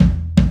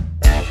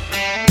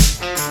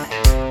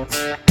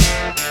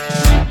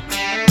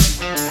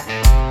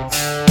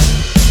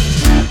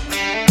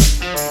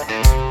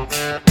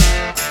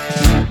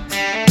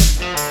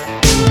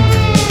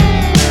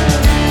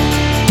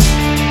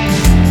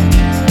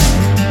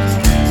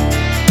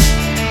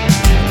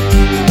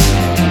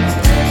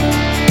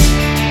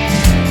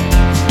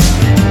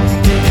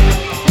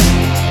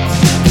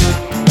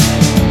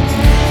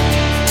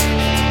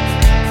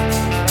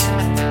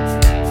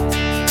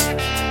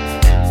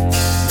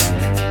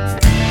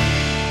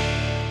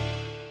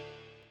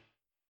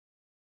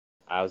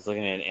I was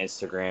looking at an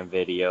Instagram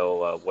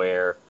video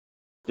where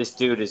this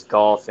dude is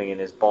golfing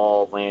and his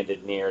ball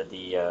landed near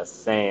the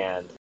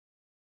sand.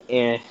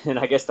 And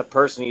I guess the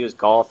person he was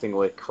golfing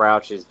with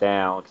crouches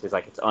down because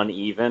like it's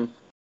uneven.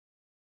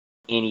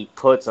 And he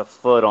puts a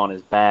foot on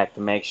his back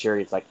to make sure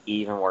he's like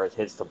even where it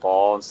hits the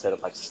ball instead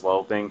of like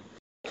sloping.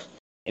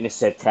 And it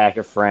said, tag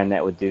a friend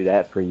that would do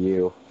that for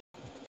you.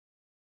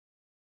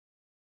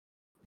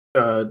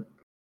 Do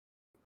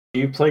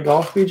you play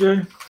golf,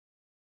 BJ?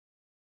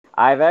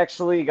 I've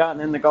actually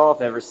gotten into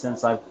golf ever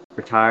since I've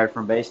retired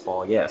from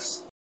baseball,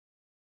 yes.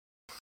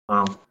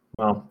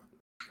 Well,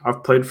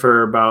 I've played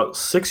for about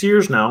 6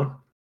 years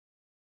now.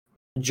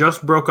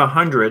 Just broke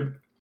 100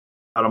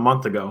 about a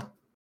month ago.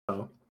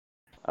 So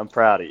I'm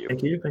proud of you.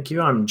 Thank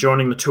you. I'm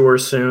joining the tour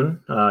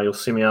soon. You'll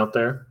see me out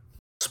there.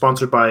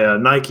 Sponsored by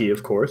Nike,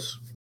 of course.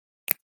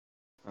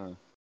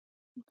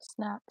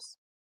 Snaps.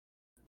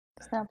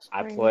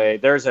 I play.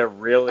 There's a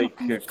really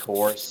good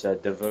course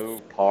at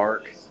Devu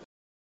Park,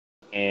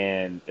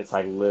 and it's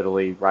like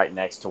literally right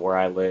next to where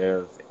I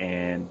live.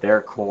 And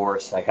their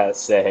course, I gotta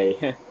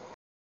say,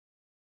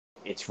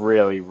 it's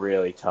really,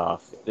 really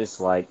tough.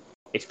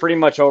 It's pretty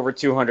much over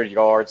 200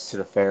 yards to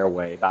the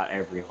fairway about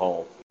every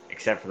hole,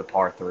 except for the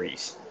par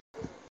threes.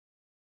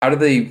 How do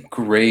they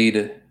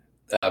grade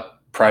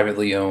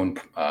privately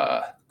owned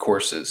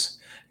courses?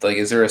 Like,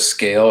 is there a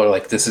scale, or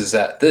like this is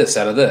at this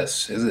out of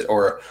this? Is it,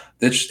 or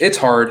it's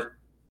hard?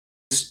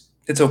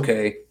 It's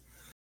okay.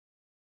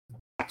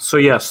 So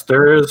yes,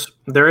 there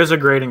is a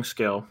grading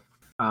scale,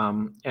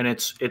 and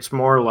it's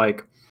more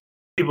like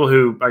people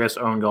who I guess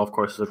own golf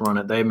courses that run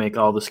it. They make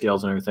all the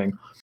scales and everything,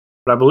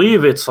 but I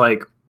believe it's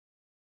like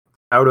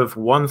out of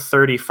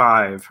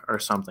 135 or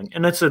something,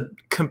 and it's a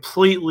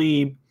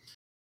completely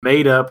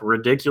made up,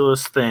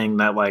 ridiculous thing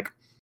that like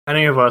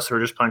any of us who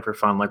are just playing for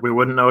fun, like we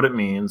wouldn't know what it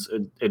means.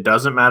 It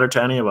doesn't matter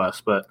to any of us,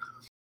 but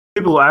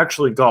people who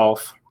actually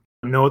golf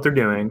and know what they're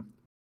doing,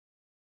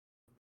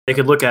 they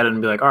could look at it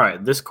and be like, all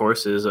right, this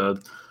course is a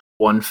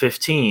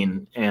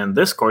 115 and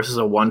this course is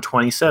a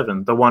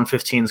 127. The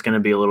 115 is going to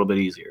be a little bit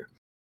easier.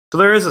 So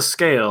there is a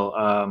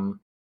scale.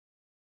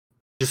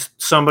 Just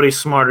somebody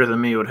smarter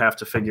than me would have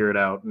to figure it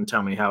out and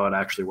tell me how it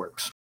actually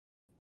works.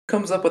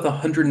 Comes up with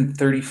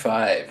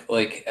 135,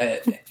 like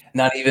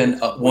not even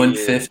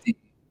 150.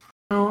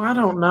 Oh, I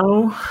don't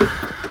know.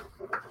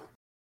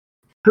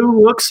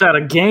 Who looks at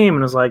a game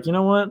and is like, you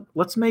know what?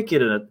 Let's make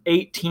it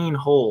 18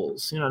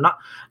 holes. You know,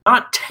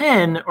 not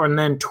 10 or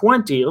then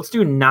 20. Let's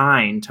do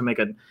 9 to make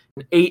an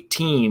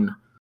 18.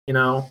 You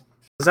know,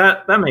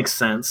 that makes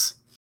sense.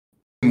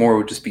 More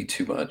would just be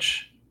too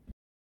much.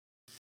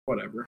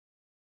 Whatever.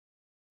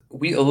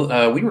 We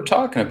were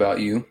talking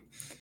about you,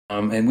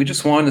 and we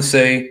just wanted to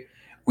say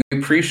we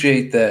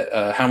appreciate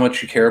that how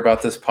much you care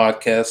about this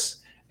podcast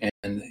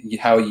and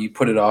how you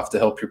put it off to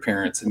help your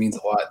parents. It means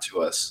a lot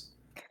to us.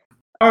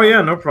 Oh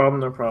yeah, no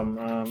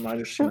problem. I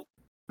just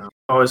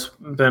always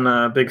been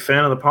a big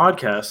fan of the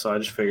podcast, so I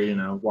just figured,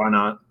 why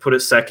not put it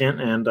second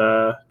and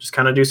just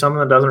kind of do something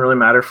that doesn't really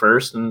matter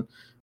first and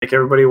make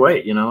everybody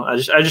wait. I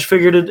just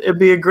figured it'd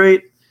be a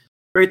great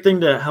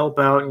thing to help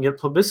out and get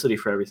publicity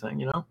for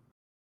everything.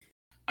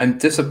 I'm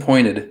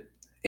disappointed.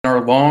 In our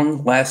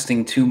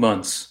long-lasting 2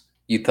 months,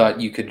 you thought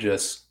you could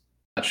just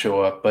not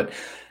show up, but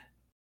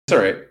it's all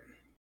right.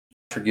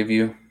 I forgive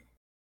you.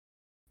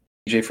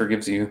 DJ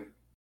forgives you.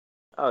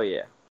 Oh,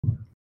 yeah.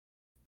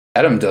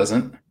 Adam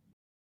doesn't.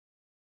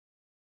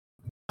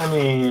 I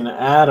mean,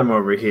 Adam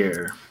over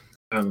here.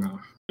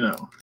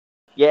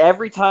 Yeah,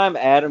 every time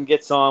Adam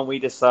gets on, we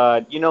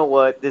decide, you know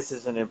what, this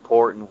isn't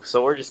important,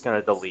 so we're just going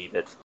to delete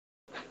it.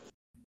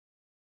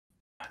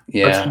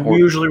 Yeah. That's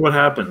usually what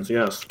happens,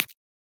 yes.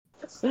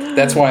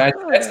 That's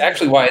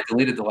actually why I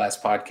deleted the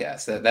last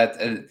podcast.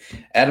 That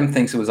Adam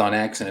thinks it was on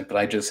accident, but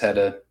I just had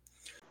to,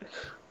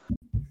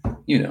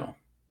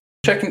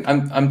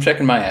 I'm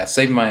checking my ass,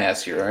 saving my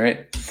ass here. All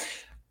right.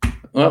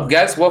 Well,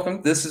 guys,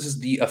 welcome. This is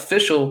the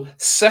official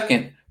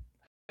second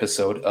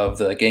episode of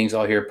the Gangs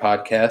All Here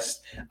podcast.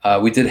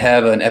 We did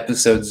have an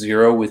episode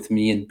 0 with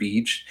me and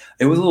Beach.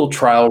 It was a little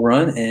trial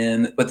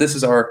run, but this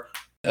is our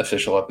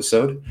official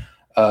episode.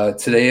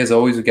 Today, as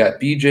always, we got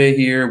BJ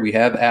here. We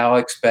have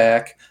Alex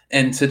back,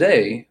 and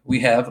today we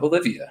have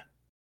Olivia.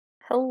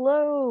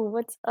 Hello,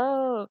 what's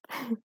up?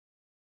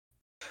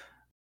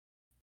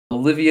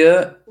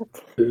 Olivia.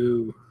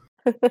 Ooh.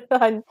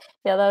 Yeah,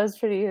 it was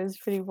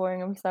pretty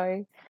boring. I'm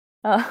sorry.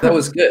 That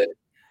was good.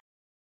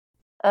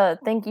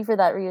 Thank you for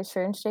that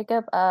reassurance,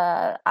 Jacob.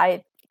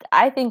 I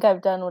think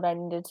I've done what I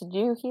needed to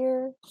do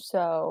here.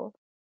 So,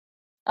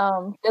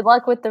 good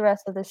luck with the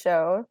rest of the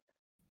show.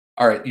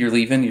 All right, you're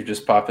leaving. You're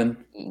just popping.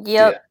 Yep.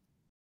 Yeah.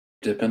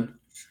 Dipping.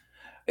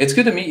 It's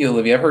good to meet you,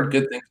 Olivia. I've heard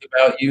good things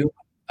about you.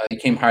 You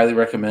came highly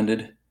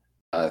recommended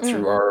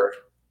through our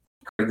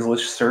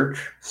Craigslist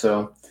search.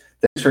 So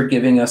thanks for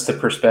giving us the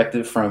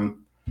perspective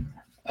from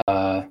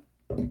what?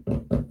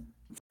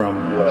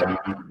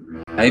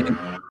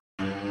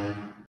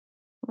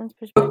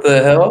 What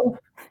the hell?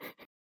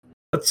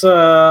 That's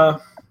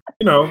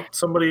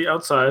somebody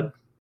outside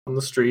on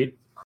the street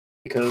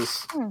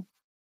because.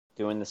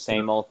 doing the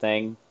same old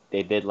thing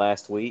they did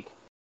last week.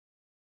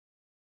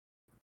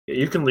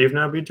 You can leave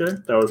now,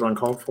 BJ. That was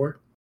uncalled for.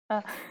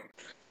 Uh,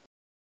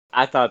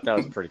 I thought that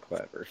was pretty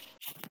clever.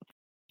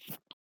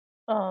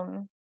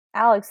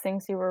 Alex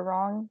thinks you were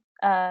wrong.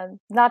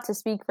 Not to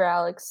speak for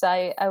Alex,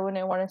 I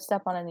wouldn't want to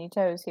step on any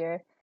toes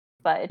here,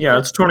 but Yeah,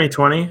 it's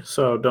 2020,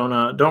 so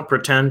don't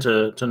pretend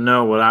to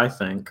know what I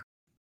think.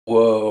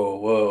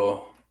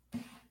 Whoa.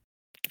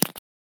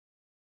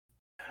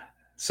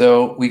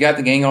 So we got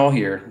the gang all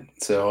here.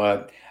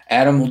 So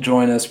Adam will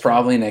join us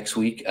probably next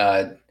week.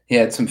 He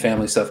had some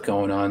family stuff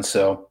going on,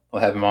 so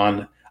we'll have him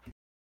on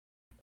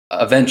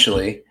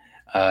eventually.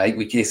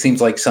 It seems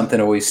like something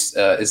always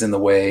is in the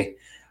way,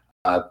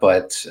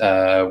 but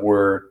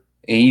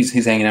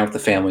he's hanging out with the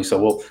family,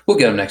 so we'll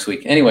get him next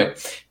week. Anyway,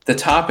 the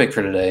topic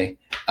for today,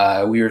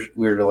 we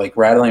were like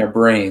rattling our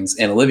brains,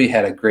 and Olivia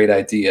had a great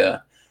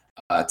idea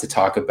to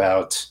talk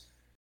about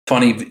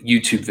funny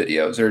YouTube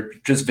videos or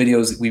just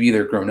videos that we've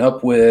either grown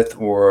up with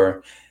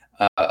or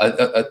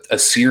a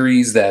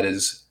series that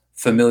is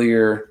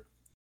familiar,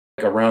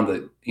 like around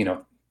the,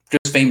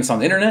 just famous on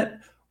the internet,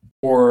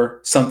 or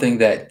something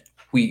that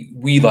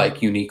we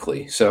like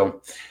uniquely.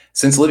 So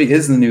since Olivia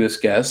is the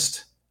newest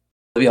guest,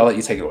 Olivia, I'll let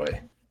you take it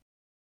away.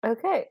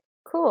 Okay,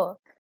 cool.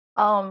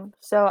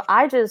 So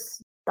I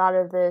just thought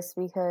of this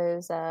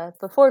because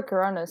before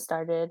Corona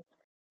started,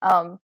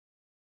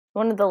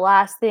 one of the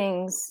last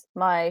things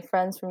my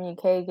friends from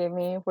UK gave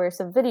me were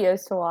some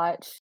videos to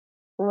watch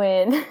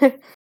when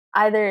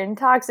either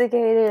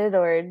intoxicated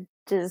or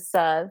just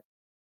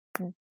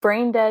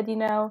brain dead,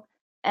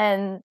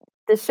 and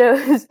the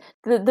shows,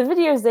 the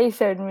videos they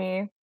showed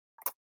me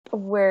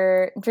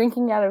were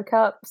drinking out of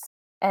cups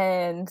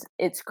and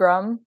it's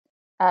Grum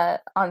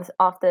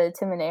off the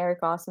Tim and Eric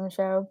Awesome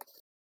show.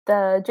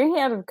 The drinking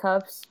out of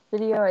cups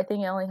video, I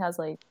think it only has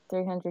like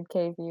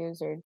 300k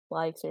views or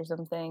likes or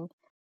something.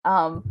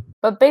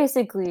 But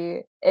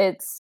basically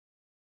it's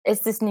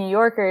this New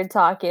Yorker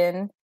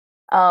talking,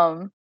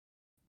 and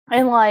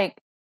like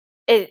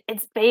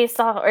it's based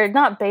off, or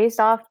not based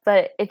off,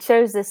 but it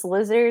shows this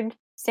lizard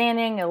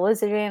standing, a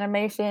lizard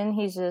animation.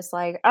 He's just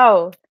like,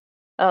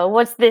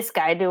 what's this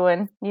guy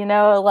doing?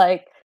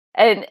 Like,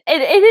 and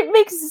it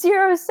makes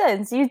zero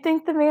sense. You'd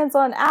think the man's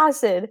on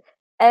acid.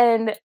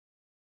 And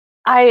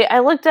I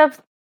looked up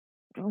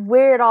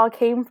where it all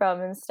came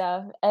from and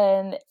stuff,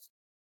 and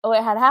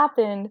what had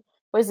happened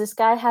was this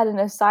guy had an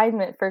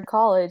assignment for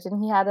college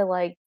and he had to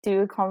like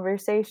do a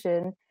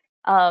conversation,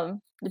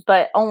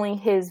 but only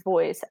his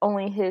voice,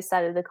 only his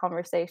side of the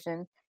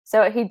conversation.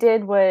 So what he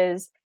did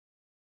was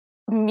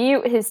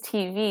mute his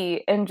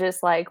TV and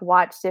just like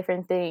watch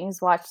different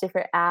things, watch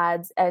different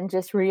ads, and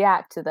just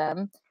react to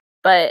them.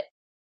 But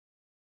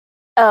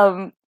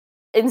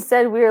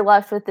instead we were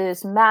left with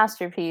this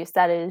masterpiece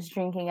that is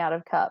drinking out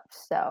of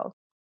cups. So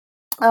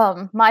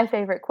my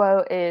favorite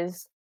quote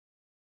is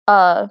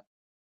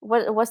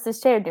what's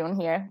this chair doing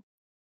here?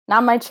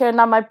 Not my chair,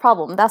 not my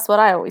problem. That's what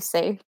I always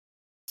say.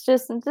 It's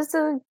just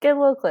a good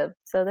little clip.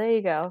 So there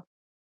you go.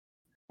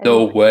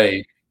 No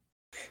way.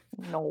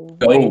 No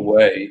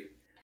way.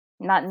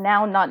 Not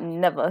now, not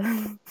never.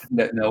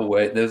 No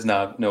way. There's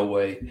no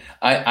way.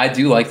 I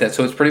do like that.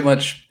 So it's pretty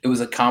much, it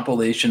was a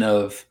compilation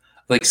of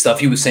like stuff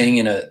he was saying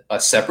in a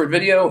separate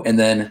video, and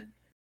then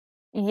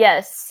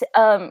Yes.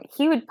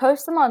 He would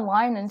post them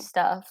online and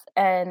stuff,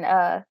 and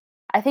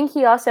I think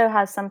he also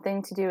has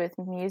something to do with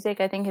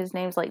music. I think his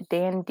name's like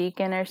Dan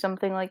Deacon or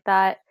something like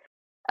that.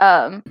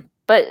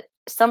 But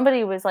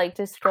somebody was like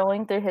just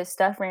scrolling through his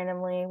stuff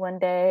randomly one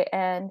day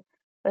and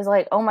was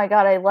like, "Oh my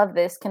god, I love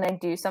this. Can I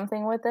do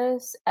something with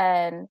this?"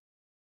 And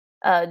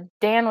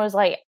Dan was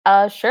like,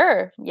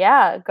 sure,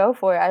 yeah, go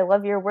for it. I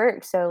love your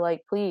work, so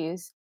like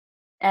please."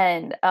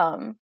 And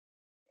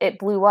it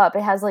blew up.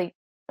 It has like,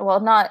 well,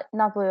 not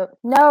blew up.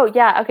 No,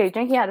 yeah, okay,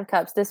 drinking out of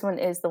cups. This one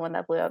is the one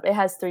that blew up. It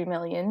has 3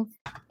 million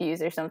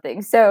views or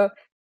something. So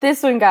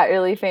this one got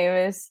really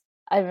famous.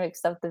 I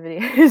mixed up the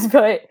videos,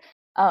 but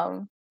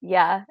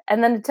yeah.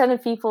 And then a ton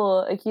of people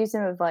accused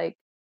him of like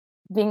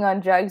being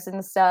on drugs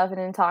and stuff and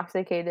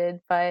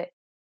intoxicated, but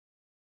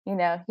he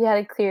had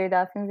to clear it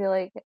up and be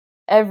like,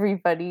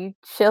 everybody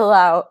chill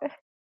out.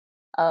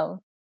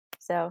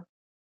 So,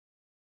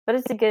 but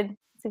it's a good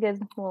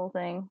little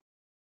thing.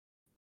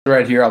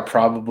 right here,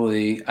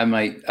 I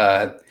might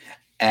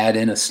add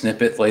in a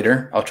snippet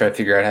later. I'll try to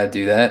figure out how to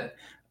do that.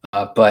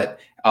 But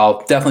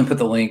I'll definitely put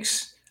the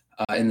links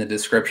in the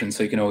description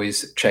so you can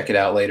always check it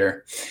out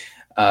later.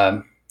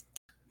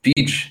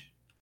 Beach,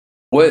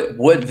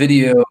 what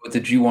video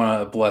did you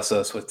want to bless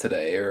us with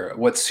today, or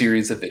what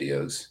series of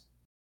videos?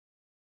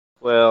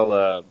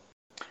 Well,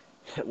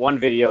 one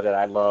video that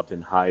I loved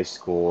in high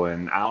school,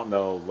 and I don't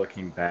know,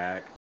 looking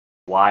back,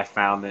 why I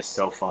found this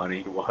so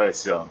funny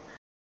was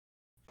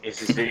is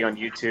this video on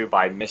YouTube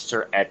by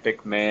Mr.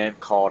 Epic Man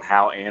called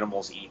 "How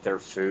Animals Eat Their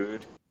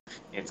Food."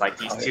 It's like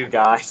these two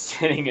guys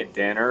sitting at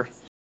dinner,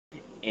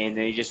 and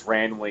then he just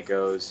randomly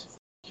goes,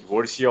 "You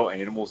want to see how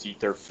animals eat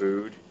their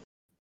food?"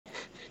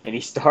 And he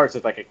starts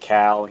with like a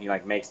cow, and he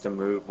like makes the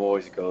moo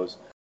noise. It goes,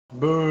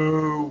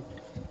 "Boo!"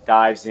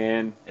 dives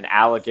in, an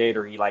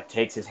alligator he like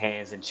takes his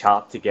hands and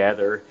chop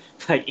together,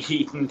 like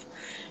eating,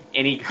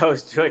 and he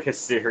goes through like a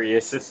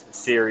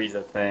series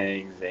of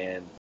things,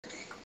 and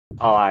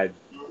oh, I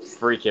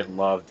freaking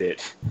loved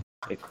it.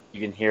 If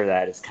you can hear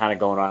that, it's kind of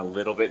going on a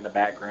little bit in the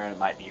background. It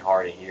might be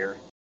hard to hear.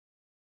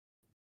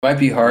 Might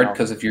be hard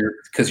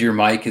because your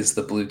mic is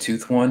the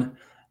Bluetooth one.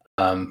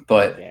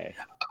 But Okay.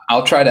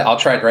 I'll try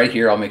it right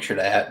here. I'll make sure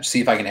to see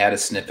if I can add a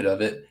snippet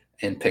of it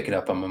and pick it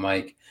up on my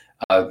mic.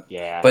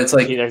 Yeah, but it's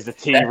like there's the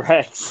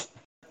T-Rex.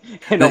 He's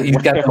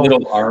got the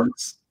little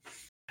arms.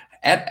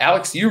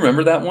 Alex, do you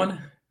remember that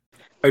one?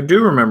 I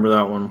do remember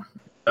that one.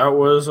 That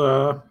was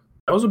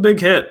a big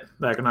hit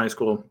back in high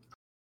school.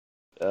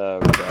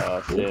 Oh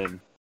gosh, and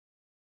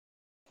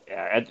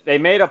yeah, they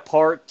made a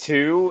part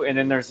 2, and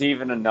then there's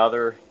even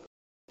another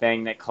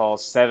thing that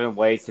calls 7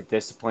 Ways to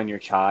Discipline Your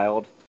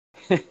Child.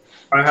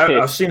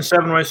 I've seen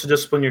 7 Ways to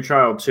Discipline Your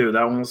Child too.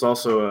 That one was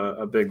also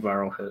a big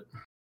viral hit.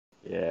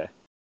 Yeah.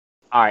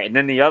 All right, and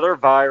then the other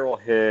viral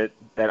hit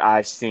that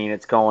I've seen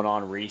it's going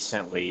on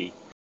recently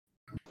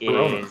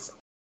is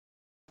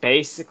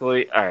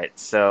basically, all right,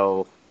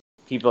 so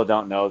people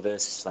don't know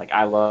this. Like,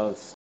 I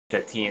love the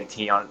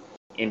NBA on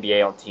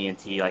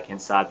TNT, like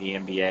Inside the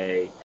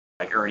NBA,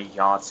 like Ernie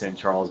Johnson,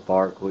 Charles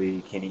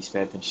Barkley, Kenny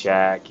Smith, and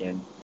Shaq, and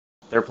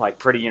they're like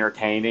pretty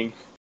entertaining.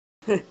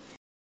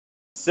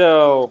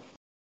 So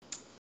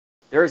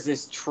there's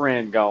this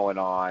trend going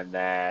on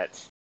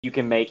that you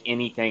can make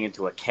anything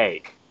into a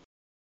cake.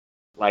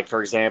 Like,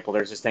 for example,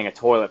 there's this thing of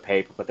toilet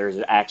paper, but there's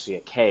actually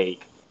a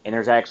cake, and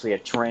there's actually a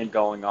trend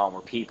going on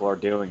where people are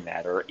doing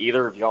that. Or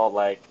either of y'all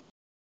like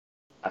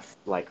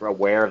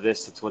aware of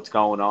this? It's what's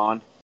going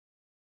on.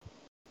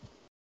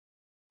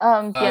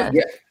 Yes.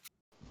 Yeah.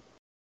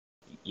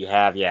 You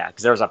have, yeah,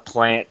 because there's a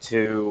plant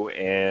too,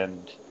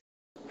 and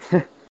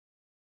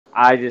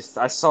I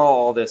saw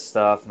all this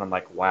stuff, and I'm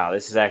like, wow,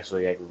 this is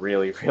actually like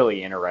really,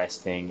 really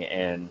interesting,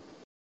 and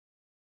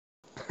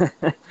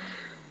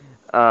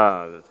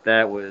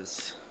that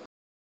was,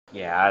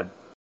 yeah,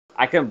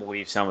 I couldn't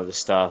believe some of the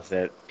stuff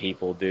that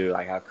people do,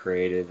 like how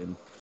creative, and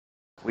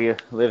we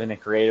live in a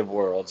creative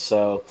world.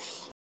 So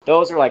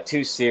those are like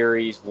 2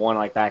 series, one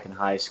like back in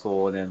high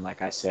school, and then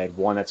like I said,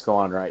 one that's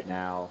going on right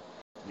now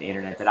on the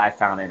internet that I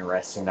found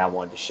interesting that I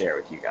wanted to share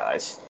with you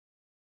guys.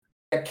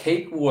 That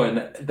cake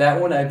one, that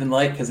one I've been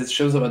like, because it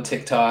shows up on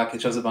TikTok,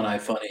 it shows up on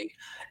iFunny,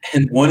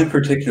 and one in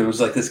particular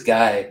was like this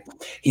guy,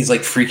 he's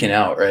like freaking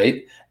out,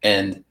 right?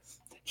 And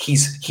he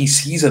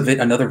sees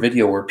another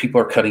video where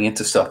people are cutting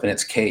into stuff and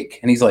it's cake,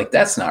 and he's like,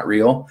 that's not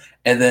real.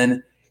 And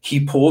then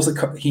he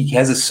he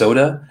has a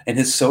soda, and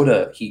his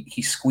soda,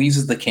 he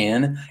squeezes the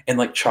can, and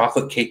like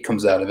chocolate cake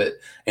comes out of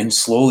it, and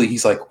slowly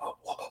he's like,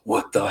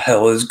 what the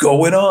hell is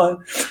going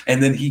on?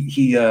 And then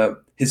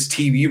his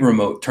TV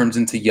remote turns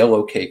into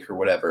yellow cake or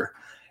whatever.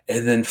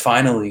 And then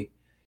finally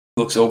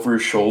he looks over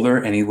his shoulder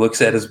and he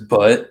looks at his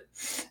butt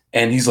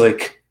and he's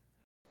like,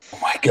 oh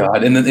my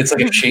God. And then it's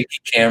like a shaky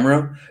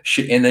camera.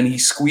 And then he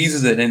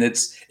squeezes it and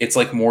it's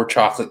like more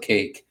chocolate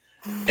cake.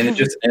 And it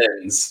just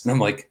ends. And I'm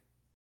like,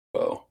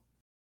 whoa.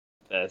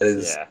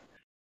 It's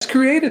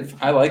creative.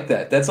 I like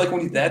that. That's like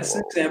that's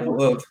an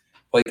example of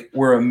like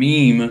where a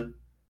meme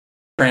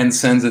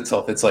transcends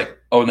itself. It's like,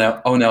 oh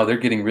now they're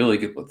getting really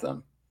good with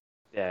them.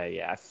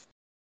 Yeah.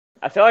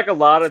 I feel like a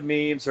lot of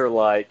memes are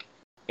like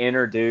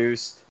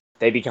introduced,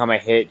 they become a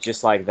hit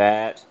just like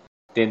that,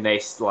 then they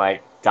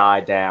like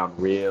die down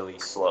really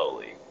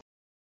slowly.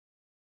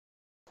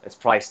 It's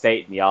probably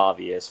stating the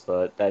obvious,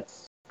 but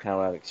that's kind of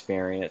what I've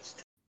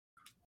experienced.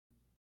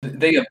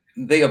 They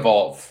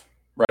evolve,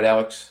 right,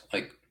 Alex?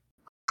 Like,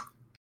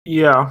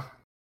 yeah,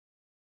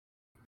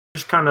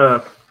 just kind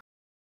of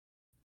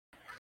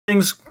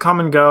things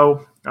come and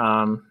go.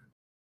 Nothing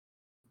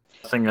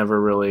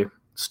ever really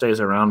stays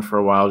around for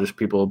a while. Just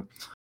people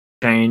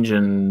change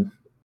and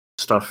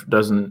stuff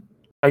doesn't.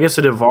 I guess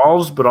it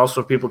evolves, but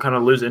also people kind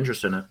of lose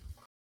interest in it.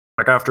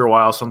 Like after a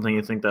while, something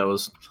you think that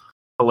was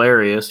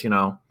hilarious,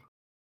 you're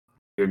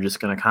just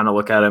gonna kind of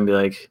look at it and be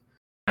like,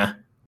 that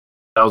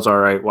was all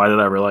right. Why did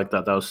I ever like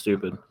that? That was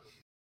stupid.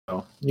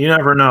 So you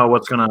never know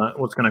what's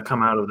gonna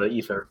come out of the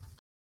ether.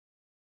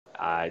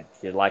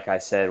 Like I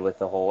said, with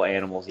the whole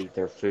animals eat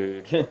their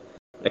food.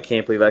 I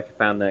can't believe I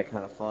found that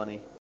kind of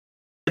funny.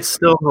 It's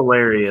still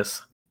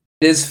hilarious.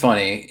 It is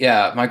funny.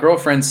 Yeah, my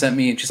girlfriend sent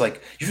me and she's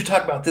like, you should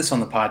talk about this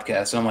on the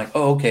podcast. And I'm like,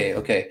 oh,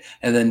 okay.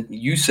 And then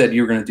you said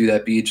you were going to do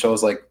that, Beach. So I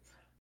was like,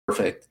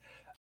 perfect.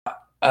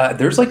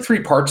 There's like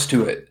 3 parts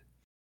to it.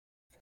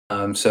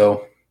 I was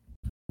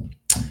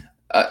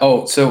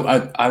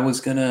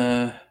going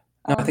to,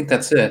 no, I think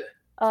that's it.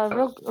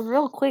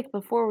 Real quick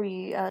before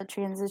we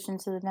transition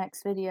to the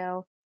next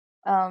video,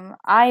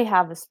 I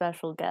have a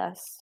special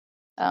guest.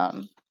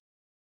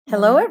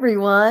 Hello,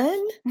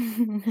 everyone.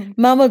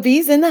 Mama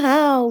B's in the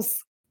house.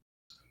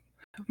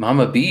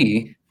 Mama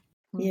B?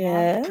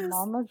 Yes.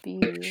 Mama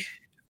B.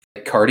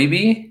 Cardi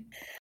B?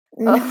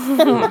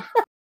 That's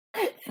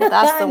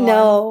the one.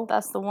 No.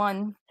 That's the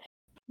one.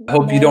 I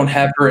hope you don't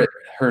have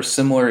her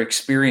similar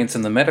experience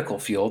in the medical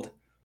field.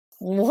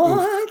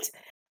 What?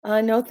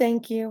 No,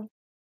 thank you.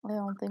 I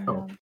don't think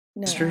Oh. so.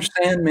 No. Mr.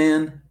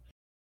 Sandman.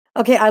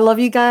 Okay, I love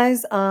you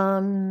guys.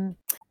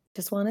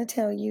 Just want to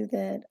tell you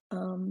that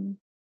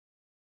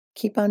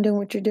keep on doing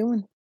what you're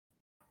doing.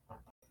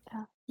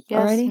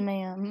 Yes, Alrighty.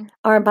 ma'am.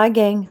 All right, bye,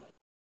 gang.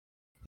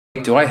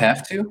 Do I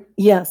have to?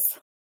 Yes,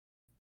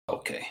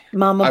 Okay.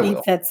 Mama I B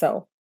will. said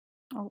so.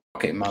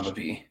 Okay, Mama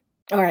B.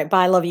 All right,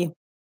 bye. Love you.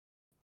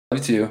 Love you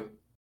too.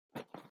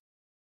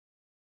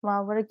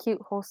 Wow, what a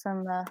cute,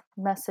 wholesome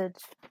message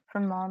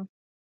from mom.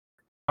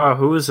 Oh,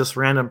 who is this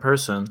random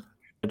person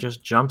that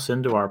just jumps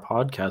into our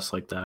podcast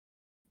like that?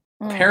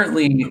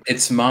 Apparently,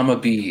 it's Mama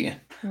B.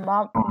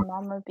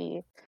 Mama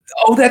B.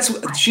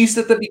 Oh, she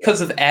said that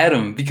because of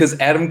Adam, because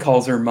Adam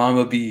calls her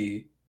Mama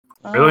B.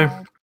 Really?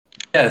 Oh.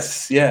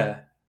 Yes, yeah.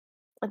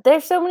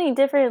 There's so many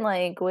different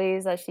like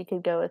ways that she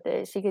could go with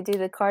it. She could do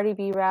the Cardi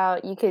B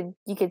route. You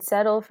could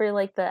settle for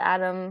like the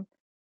Adam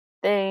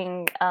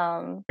thing.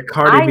 The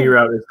Cardi B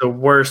route is the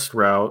worst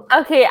route.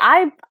 Okay,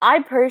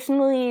 I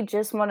personally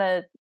just want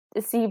to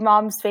see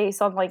mom's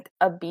face on like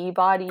a bee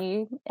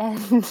body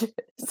and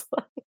just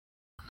like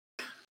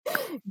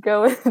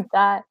go with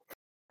that.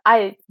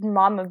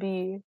 Mama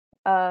B.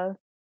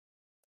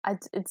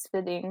 It's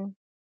fitting.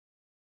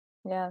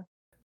 Yeah.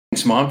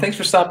 Thanks, Mom. Thanks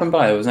for stopping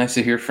by. It was nice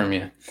to hear from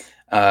you.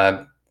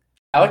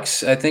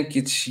 Alex, I think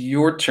it's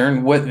your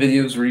turn. What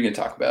videos were you going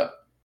to talk about?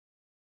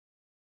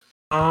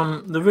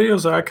 The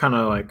videos I kind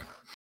of like.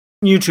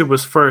 YouTube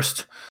was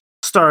first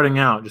starting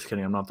out. Just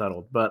kidding. I'm not that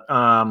old. But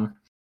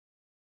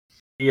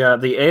yeah,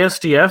 the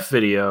ASDF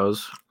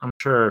videos. I'm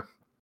sure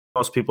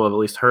most people have at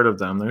least heard of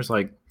them. There's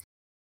like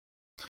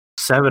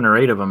 7 or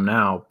 8 of them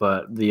now.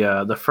 But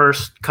the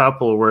first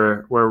couple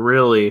were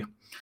really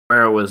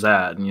where it was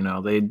at.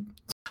 And,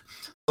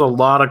 there's a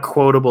lot of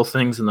quotable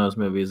things in those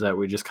movies that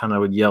we just kind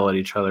of would yell at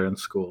each other in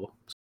school.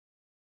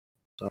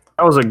 So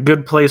that was a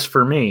good place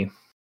for me.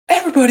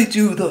 Everybody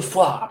do the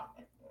flop.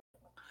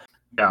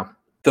 Yeah.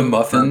 The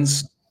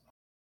muffins.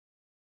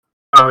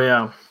 Oh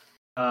yeah.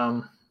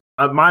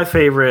 My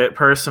favorite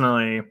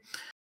personally,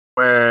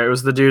 where it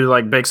was the dude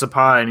like bakes a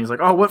pie and he's like,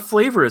 "Oh, what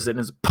flavor is it?" And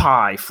it's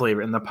pie flavor,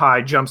 and the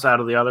pie jumps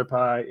out of the other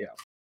pie. Yeah,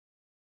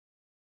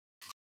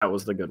 that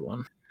was the good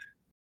one.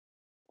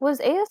 Was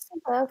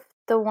ASMF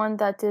the one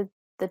that did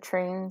the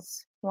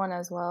trains one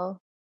as well?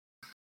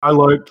 I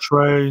like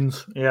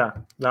trains. Yeah,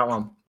 that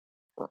one.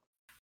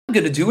 I'm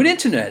gonna do an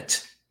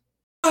internet.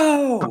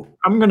 Oh,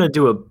 I'm gonna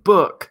do a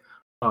book.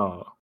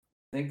 Oh.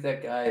 I think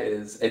that guy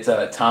it's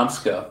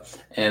Tomska,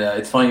 and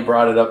it's funny you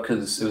brought it up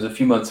because it was a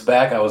few months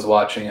back. I was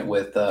watching it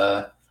with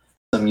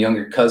some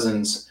younger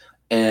cousins,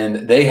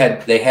 and they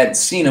had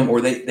seen him,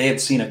 or they had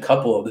seen a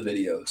couple of the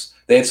videos.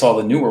 They had saw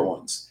the newer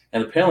ones,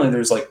 and apparently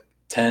there's like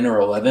 10 or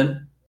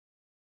 11,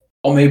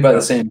 all made by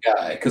the same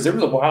guy. Because there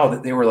was a while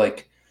that they were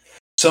like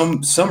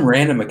some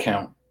random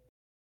account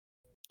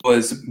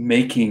was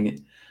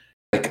making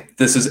like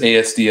this is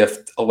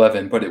ASDF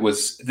 11, but it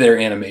was their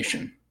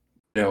animation.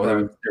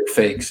 They're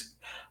fakes.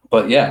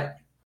 But yeah,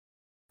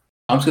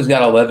 Tomska's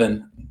got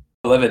 11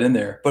 in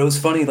there. But it was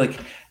funny, like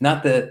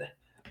not to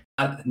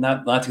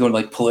go in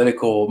like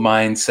political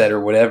mindset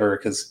or whatever,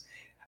 because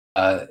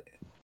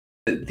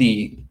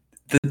the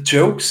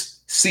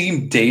jokes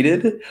seem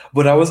dated,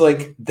 but I was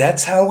like,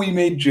 that's how we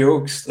made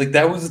jokes. Like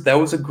that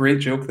was a great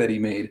joke that he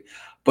made.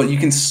 But you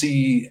can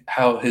see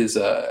how he's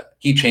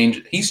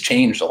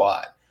changed a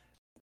lot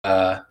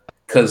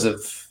because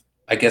of,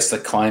 I guess, the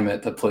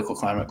political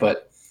climate,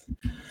 but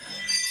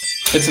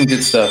it's some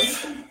good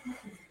stuff.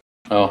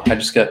 Oh,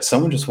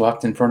 someone just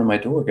walked in front of my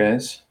door,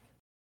 guys.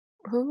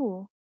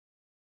 Ooh.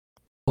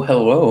 Oh,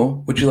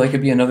 hello. Would you like to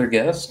be another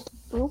guest?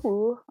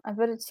 Ooh. I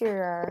bet it's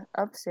your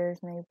upstairs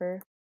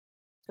neighbor.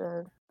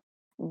 So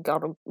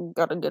gotta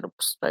get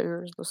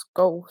upstairs. Let's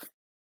go.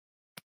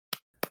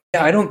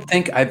 Yeah, I don't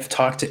think I've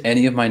talked to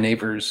any of my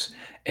neighbors,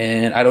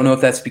 and I don't know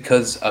if that's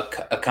because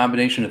a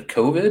combination of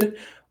COVID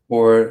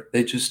or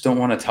they just don't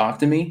want to talk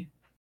to me.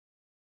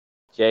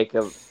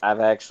 Jacob, I've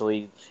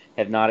actually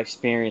have not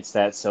experienced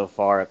that so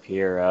far up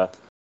here.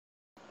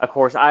 Of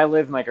course, I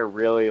live in like a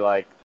really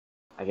I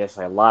guess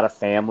like a lot of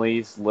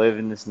families live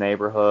in this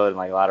neighborhood, and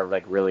like a lot of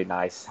like really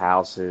nice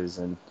houses,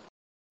 and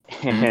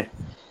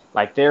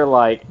like they're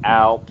like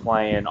out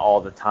playing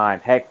all the time.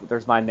 Heck,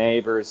 there's my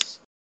neighbors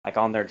like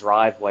on their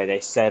driveway.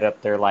 They set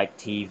up their like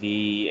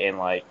TV, and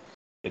like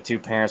the two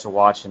parents were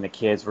watching, the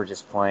kids were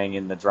just playing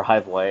in the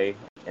driveway.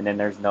 And then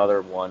there's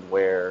another one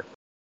where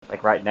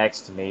like right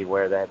next to me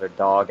where they have their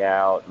dog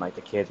out and like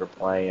the kids were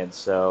playing.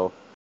 So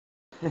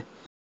a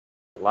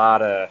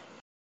lot of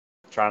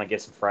trying to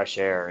get some fresh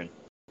air, and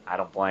I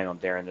don't blame them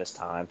during this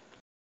time.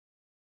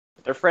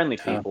 But they're friendly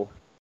people.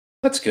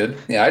 That's good.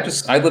 Yeah,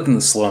 I live in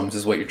the slums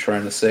is what you're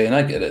trying to say, and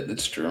I get it.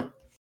 It's true.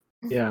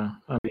 Yeah,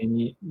 I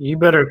mean, you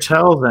better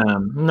tell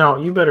them. No,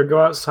 you better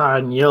go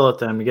outside and yell at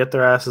them to get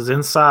their asses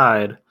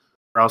inside,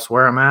 or else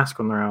wear a mask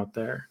when they're out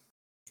there.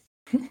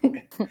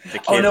 The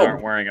kids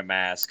aren't wearing a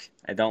mask.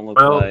 I don't look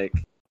like.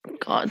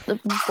 God, the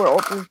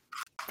world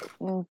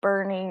is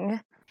burning.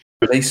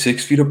 Are they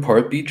 6 feet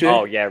apart, BJ?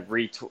 Oh yeah,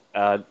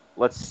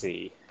 let's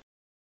see.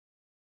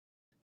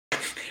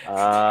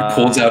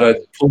 Pulls out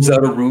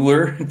a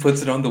ruler and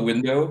puts it on the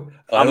window.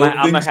 I'm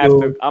gonna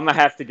so.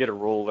 have to get a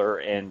ruler,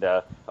 and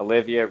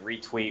Olivia,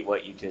 retweet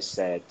what you just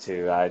said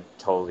too. I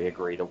totally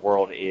agree. The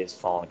world is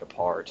falling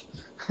apart.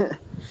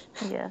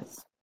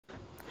 Yes.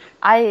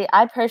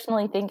 I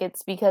personally think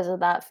it's because of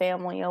that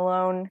family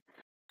alone.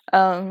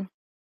 No.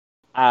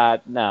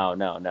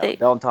 They,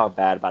 Don't talk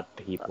bad about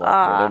the people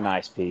up here. They're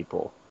nice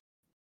people.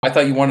 I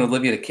thought you wanted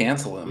Olivia to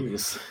cancel him.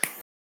 Jeez.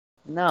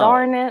 No.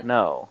 Darn it.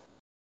 No.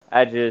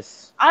 I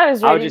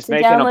was ready just to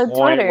making a download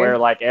point Twitter. where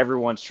like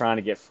everyone's trying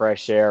to get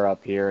fresh air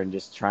up here and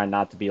just trying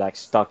not to be like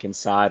stuck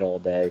inside all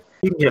day.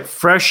 You can get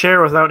fresh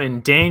air without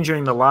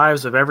endangering the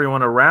lives of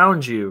everyone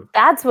around you.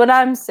 That's what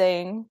I'm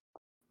saying.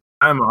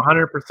 I'm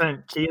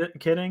 100%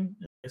 kidding.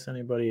 In case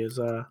anybody is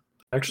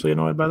actually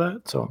annoyed by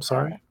that, so I'm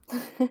sorry.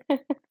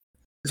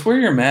 Just wear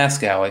your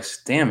mask,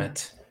 Alex. Damn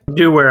it.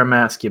 Do wear a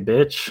mask, you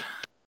bitch.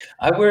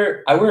 I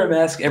wear a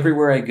mask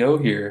everywhere I go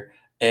here,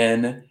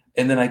 and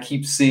then I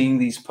keep seeing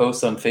these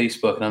posts on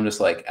Facebook, and I'm just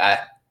like, I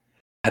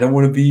don't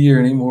want to be here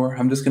anymore.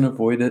 I'm just gonna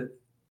avoid it.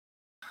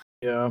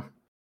 Yeah.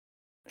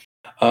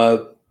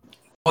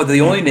 The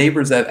only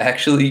neighbors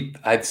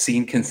I've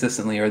seen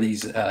consistently are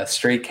these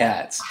stray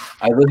cats.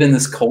 I live in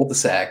this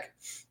cul-de-sac,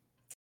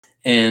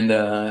 and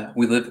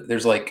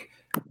there's like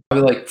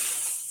probably like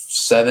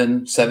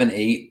seven,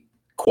 8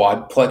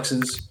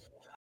 quadplexes,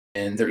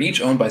 and they're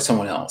each owned by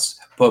someone else.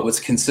 But what's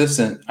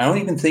consistent, I don't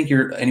even think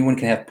anyone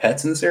can have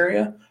pets in this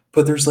area,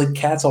 but there's like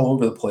cats all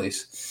over the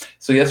place.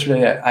 So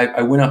yesterday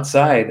I went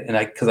outside, and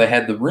because I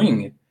had the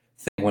ring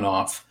thing went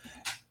off,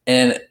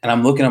 and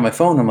I'm looking at my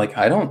phone, I'm like,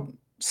 I don't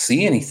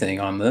see anything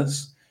on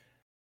this.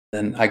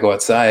 Then I go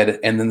outside,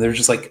 and then there's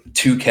just like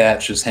 2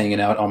 cats just hanging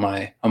out on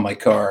my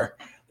car.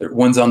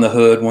 One's on the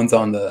hood, one's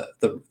on the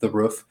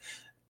roof.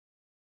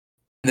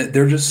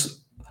 They're just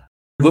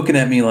looking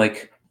at me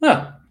like,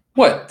 huh,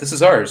 what? This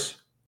is ours.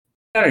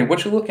 Harry,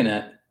 what you looking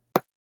at?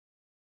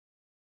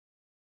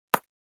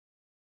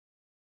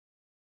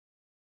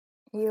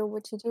 Yeah,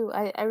 what you do?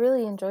 I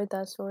really enjoyed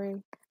that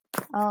story.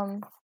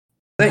 Is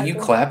that you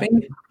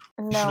clapping?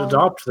 You should No.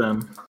 adopt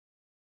them.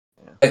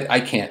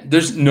 I can't.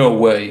 There's no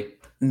way.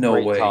 No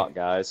Great way. talk,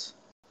 guys.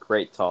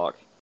 Great talk.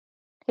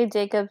 Hey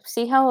Jacob,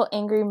 see how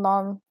angry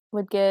Mom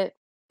would get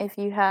if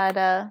you had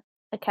a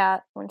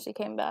cat when she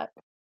came back.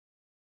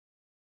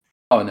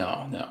 Oh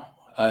no.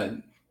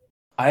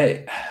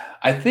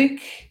 I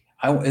think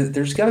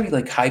there's got to be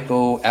like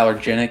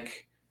hypoallergenic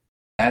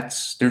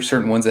cats. There's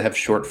certain ones that have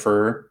short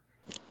fur.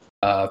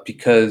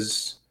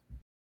 Because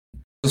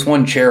there's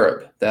one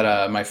cherub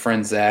that my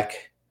friend Zach.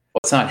 Well,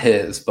 it's not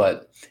his,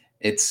 but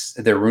it's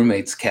their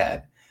roommate's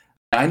cat.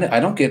 I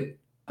don't get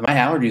my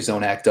allergies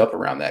don't act up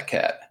around that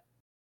cat.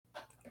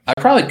 I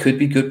probably could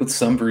be good with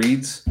some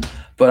breeds,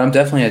 but I'm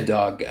definitely a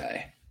dog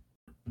guy.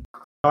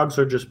 Dogs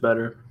are just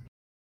better.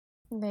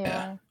 They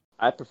Yeah. are.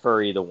 I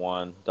prefer either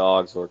one,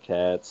 dogs or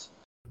cats.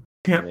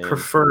 Can't mean-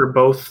 prefer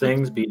both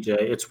things, BJ.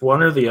 It's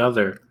one or the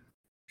other.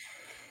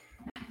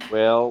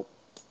 Well,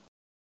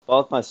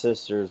 both my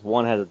sisters,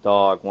 one has a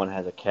dog, one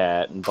has a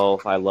cat, and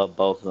I love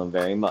both of them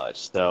very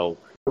much. So,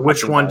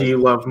 Which one do you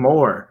love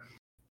more?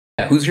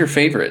 Yeah, who's your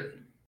favorite?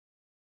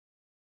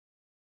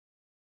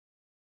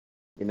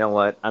 you know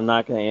what? I'm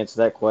not going to answer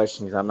that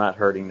question because I'm not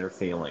hurting their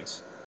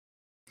feelings.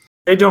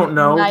 They don't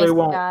know. Nice They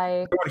won't. guy.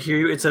 They won't hear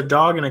you. It's a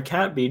dog and a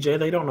cat, BJ.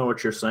 They don't know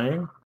what you're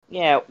saying.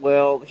 Yeah,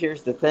 well,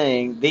 here's the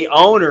thing. The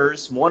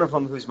owners, one of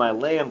them who's my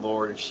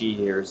landlord, if she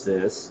hears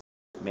this,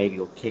 maybe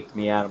will kick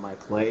me out of my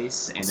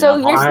place. And So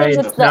then you're I'll saying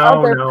have it's to- the No,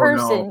 other no,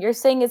 person. no. You're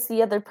saying it's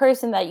the other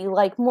person that you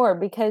like more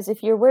because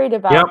if you're worried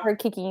about Yep. her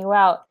kicking you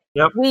out,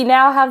 Yep. we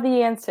now have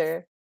the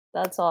answer.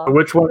 That's all.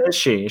 Which one is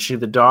she? Is she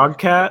the dog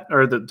cat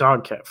or the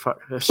dog cat? Fuck.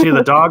 Is she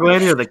the dog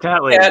lady or the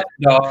cat lady? Cat,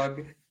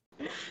 dog.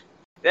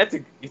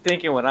 You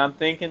thinking what I'm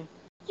thinking?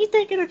 You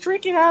thinking of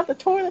drinking out of the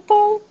toilet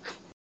bowl?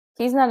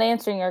 He's not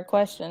answering our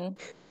question.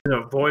 You're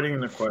avoiding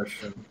the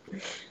question.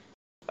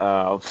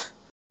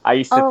 I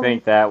used to Oh.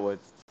 think that was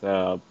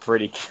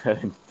pretty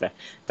good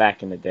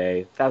back in the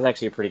day. That was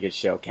actually a pretty good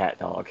show, Cat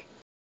Dog.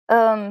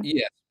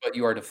 Yes, but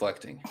you are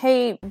deflecting.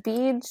 Hey,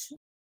 Beej,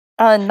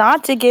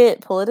 not to get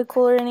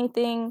political or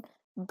anything,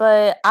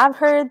 but I've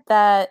heard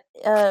that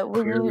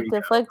when Here you we go.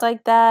 deflect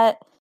like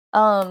that,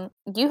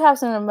 you have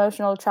some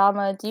emotional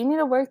trauma. Do you need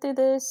to work through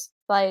this?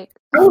 Like,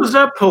 How is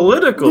that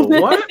political?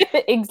 What?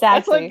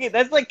 exactly.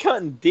 That's like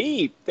cutting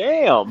deep.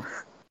 Damn.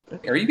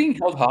 Are you being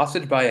held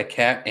hostage by a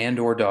cat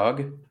and/or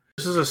dog?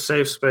 This is a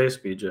safe space,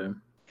 BJ.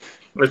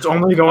 It's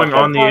only going Okay.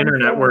 on the That's all I'm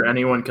internet where saying.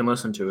 anyone can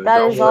listen to it. That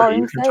Don't is all worry,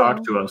 I'm you can talk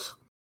saying. to us.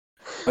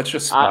 Let's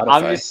just Spotify.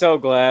 I'm just so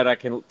glad I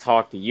can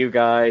talk to you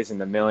guys and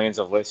the millions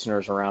of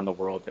listeners around the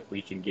world that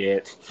we can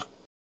get.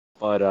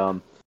 But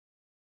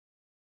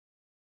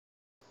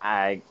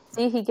I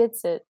See, he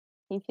gets it.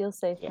 He feels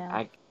safe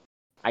now.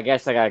 I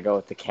guess I gotta go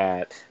with the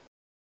cat.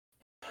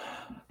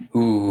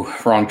 Ooh,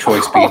 wrong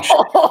choice, Beach.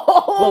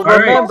 Well, right,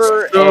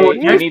 remember, so hey,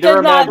 you you need to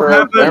should not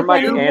remember, think they're my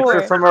anymore.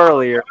 answer from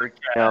earlier. You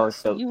know,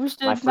 so You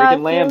should my not freaking feel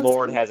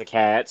landlord safe. has a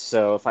cat,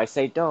 so if I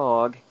say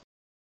dog,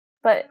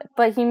 But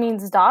he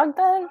means dog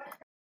then?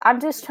 I'm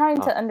just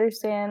trying to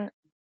understand.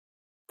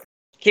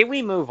 Can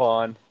we move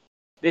on?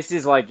 This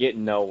is like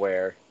getting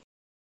nowhere.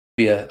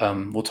 Yeah,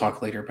 we'll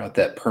talk later about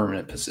that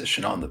permanent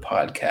position on the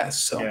podcast.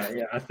 So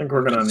Yeah. I think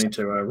we're gonna need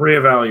to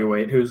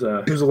reevaluate who's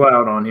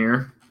allowed on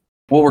here.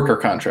 we'll work our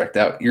contract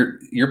out.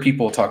 Your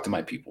people will talk to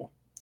my people.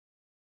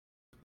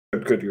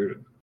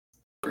 Good.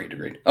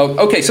 Agreed. Oh,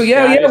 okay. So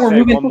Can I just we're say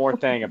moving. one more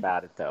thing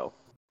about it though,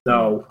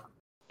 No.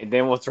 and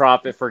then we'll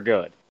drop it for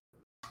good.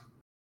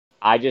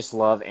 I just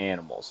love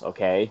animals.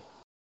 Okay,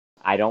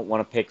 I don't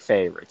want to pick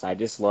favorites. I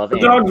just love The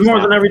animals. dog's more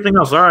Now, than everything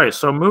else. All right,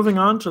 so moving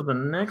on to the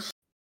next.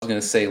 I was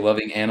going to say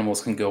loving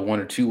animals can go one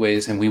or two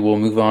ways, and we will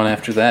move on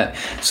after that.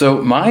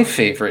 So my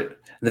favorite,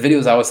 the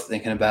videos I was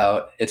thinking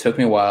about, it took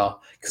me a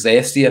while because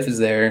ASDF is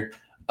there.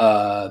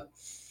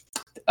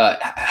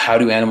 How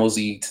do animals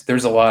eat?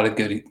 There's a lot of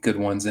good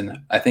ones, and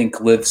I think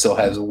Liv still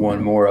has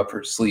one more up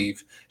her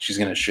sleeve she's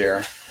going to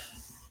share.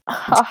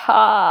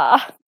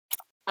 Haha.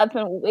 I've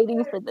been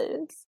waiting for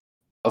this.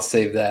 I'll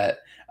save that.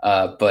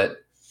 But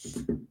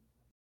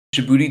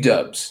Djibouti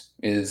Dubs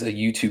is a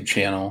YouTube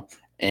channel.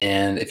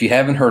 And if you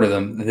haven't heard of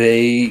them,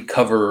 they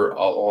cover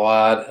a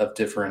lot of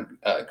different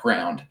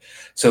ground.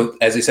 So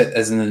as I said,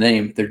 as in the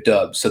name, they're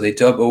dubs. So they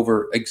dub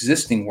over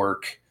existing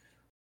work,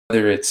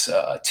 whether it's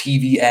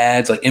TV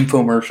ads, like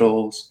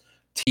infomercials,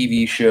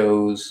 TV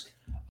shows,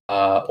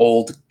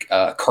 old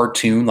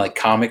cartoon, like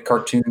comic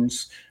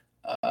cartoons.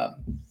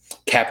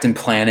 Captain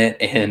Planet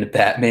and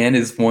Batman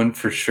is one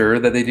for sure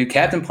that they do.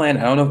 Captain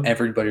Planet, I don't know if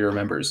everybody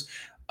remembers.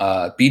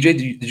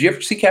 BJ, did you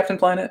ever see Captain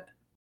Planet?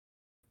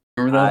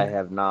 Remember that? I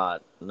have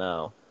not.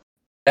 No.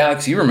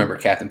 Alex, you remember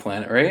Captain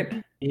Planet,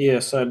 right?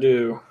 Yes, I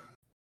do.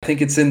 I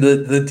think it's in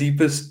the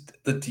deepest,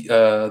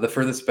 the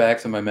furthest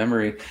backs of my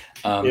memory.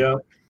 Yeah.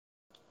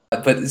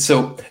 But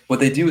so what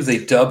they do is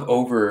they dub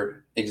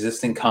over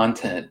existing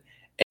content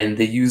and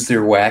they use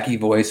their wacky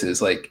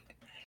voices. Like,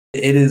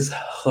 it is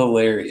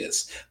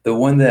hilarious. The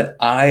one that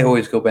I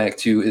always go back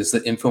to is the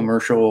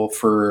infomercial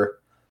for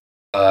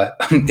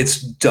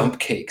it's dump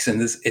cakes,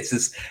 and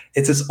it's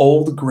this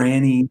old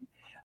granny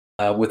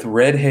with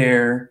red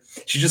hair.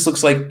 She just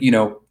looks like,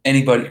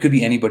 anybody, could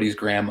be anybody's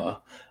grandma.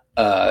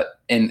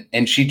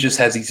 And she just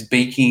has these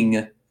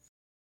baking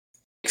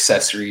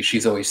accessories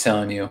she's always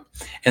telling you.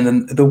 And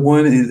then the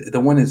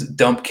one is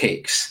dump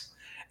cakes.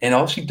 And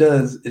all she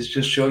does is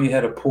just show you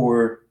how to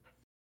pour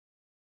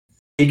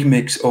cake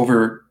mix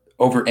over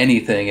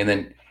anything, and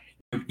then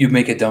you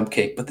make a dump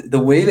cake. But the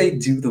way they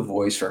do the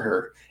voice for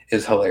her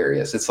is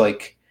hilarious. It's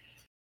like,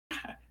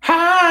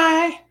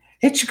 "Hi,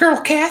 it's your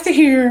girl Kathy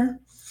here,"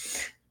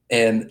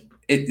 and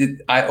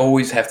I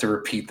always have to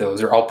repeat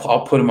those, or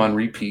I'll put them on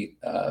repeat.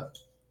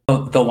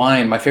 The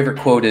line, my favorite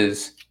quote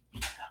is,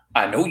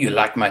 "I know you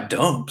like my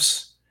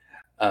dumps."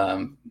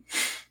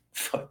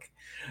 Fuck,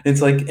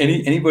 it's like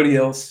anybody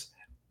else.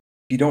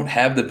 You don't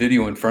have the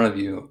video in front of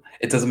you.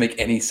 It doesn't make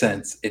any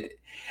sense.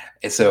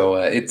 It's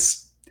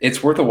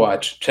worth a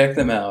watch. Check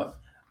them out.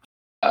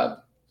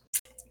 But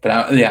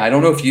I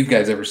don't know if you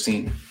guys ever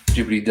seen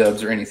Djibouti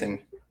Dubs or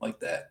anything like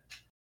that.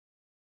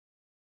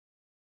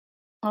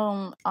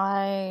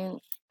 I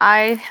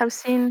have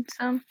seen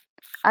some.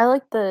 I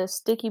like the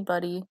Sticky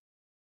Buddy.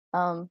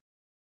 The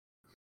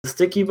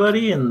Sticky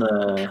Buddy and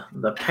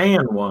the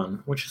pan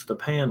one. Which is the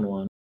pan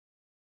one?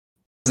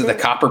 Is it the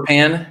copper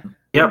pan?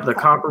 Yep, the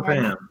copper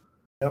pan.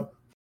 Yep.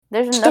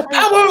 There's It's the another.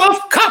 power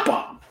of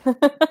copper.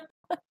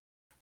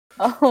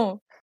 Oh,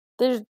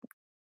 there's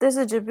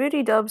a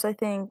Djibouti Dubs, I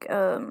think,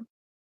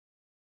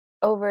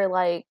 over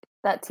like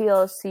that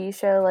TLC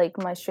show, like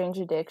My Strange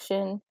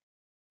Addiction,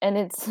 and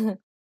it's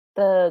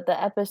the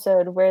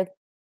episode where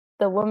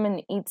the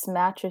woman eats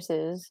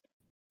mattresses.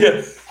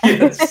 Yes.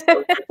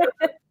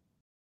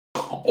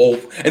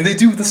 Oh, and they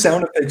do the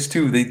sound effects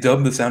too. They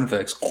dub the sound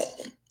effects.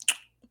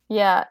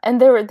 Yeah, and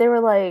they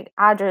were like,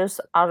 I just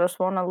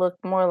want to look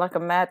more like a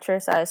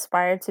mattress. I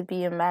aspire to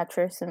be a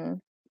mattress, and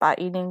by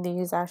eating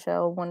these, I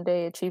shall one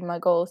day achieve my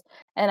goals.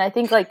 And I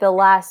think like the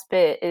last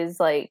bit is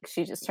like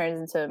she just turns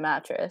into a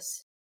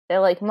mattress. They're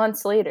like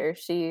months later,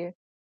 she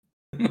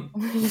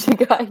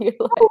got you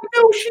like. Oh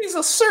no, she's a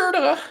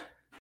Serta.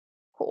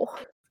 Oh.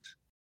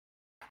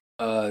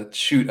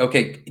 Shoot.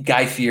 Okay,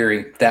 Guy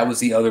Fieri. That was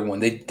the other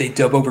one. They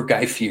dub over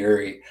Guy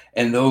Fieri,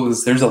 and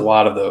there's a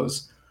lot of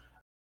those.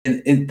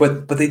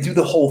 But they do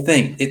the whole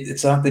thing.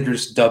 It's not that they're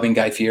just dubbing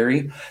Guy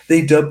Fieri.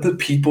 They dub the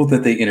people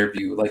that they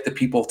interview, like the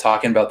people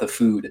talking about the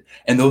food,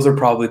 and those are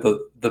probably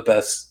the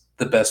best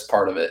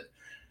part of it.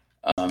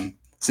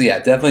 So yeah,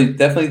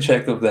 definitely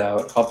check those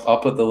out.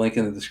 I'll put the link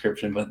in the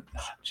description. But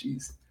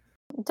jeez,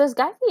 Does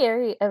Guy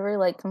Fieri ever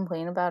like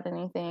complain about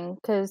anything?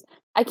 Because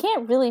I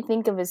can't really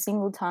think of a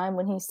single time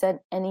when he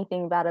said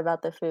anything bad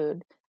about the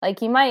food. Like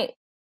he might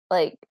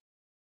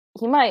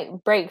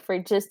break for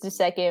just a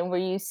second where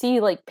you see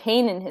like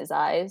pain in his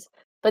eyes,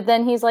 but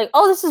then he's like,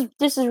 "Oh,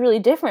 this is really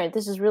different.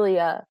 This is really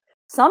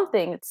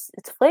something. It's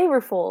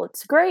flavorful.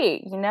 It's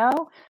great, you know."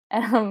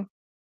 And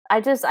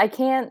I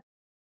can't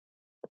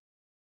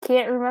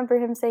remember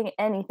him saying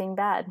anything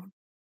bad.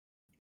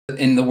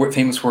 in the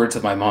famous words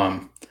of my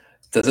mom,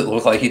 Does it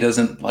look like he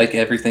doesn't like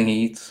everything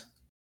he eats?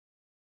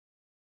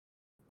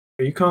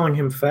 Are you calling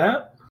him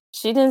fat?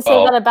 She didn't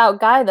say that about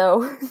Guy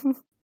though.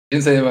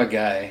 Didn't say that about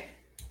Guy.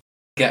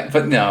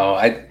 But no,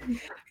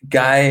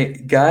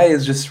 Guy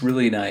is just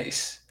really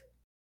nice.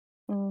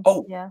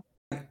 Oh, yeah.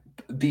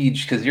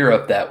 Beach, because you're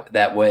up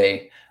that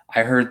way.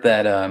 I heard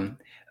that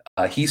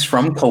he's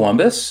from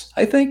Columbus,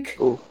 I think.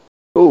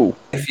 Ooh.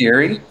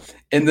 Fieri.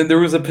 And then there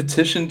was a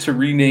petition to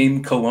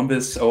rename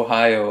Columbus,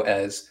 Ohio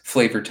as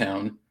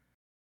Flavortown.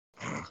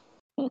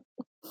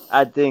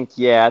 I think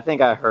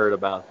I heard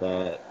about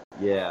that.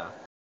 Yeah.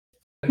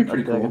 That'd be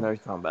pretty I know cool. what you're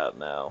talking about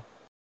now.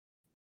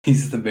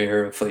 He's the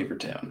mayor of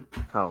Flavortown.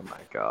 Oh my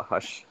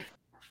gosh.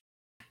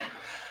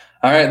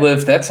 All right,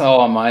 Liv, that's all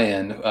on my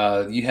end.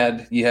 You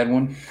had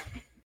one?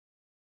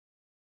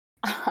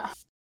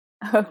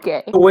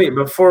 Okay. Oh, wait,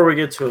 before we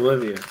get to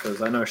Olivia,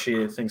 because I know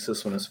she thinks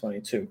this one is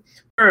funny too.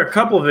 There are a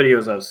couple of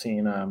videos I've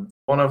seen.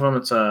 One of them,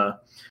 it's I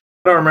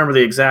don't remember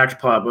the exact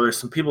plot, but there's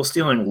some people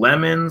stealing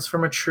lemons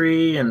from a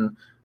tree and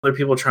other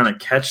people trying to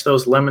catch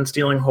those lemon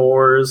stealing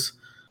whores.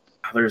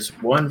 There's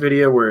one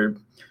video where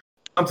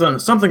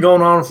something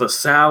going on with a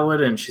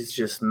salad, and she's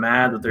just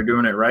mad that they're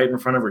doing it right in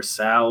front of her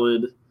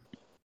salad.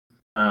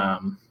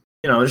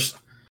 There's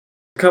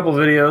a couple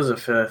videos.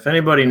 If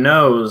anybody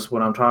knows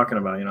what I'm talking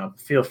about,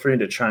 feel free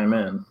to chime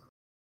in.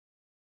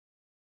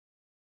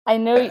 I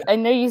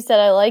know you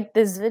said I like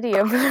this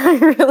video, but I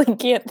really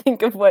can't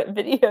think of what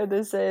video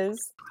this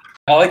is.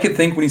 All I could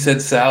think when he said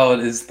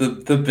salad is the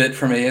bit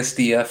from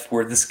ASDF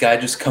where this guy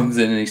just comes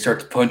in and he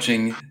starts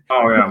punching.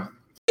 Oh yeah.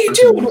 Hey,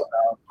 dude,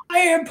 I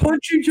am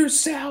punching your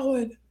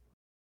salad.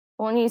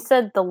 When you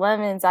said the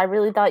lemons, I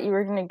really thought you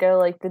were gonna go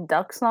like the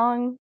duck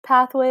song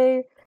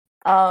pathway.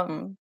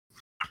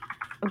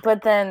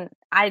 But then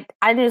I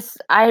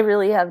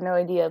really have no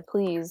idea.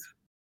 Please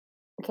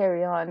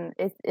carry on.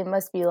 It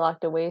must be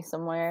locked away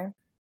somewhere.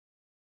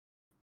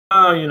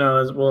 Oh,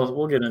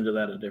 we'll get into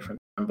that at a different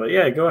time. But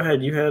yeah, go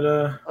ahead. You had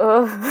No.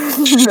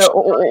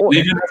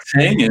 Leaving us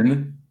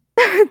hanging.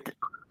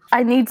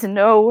 I need to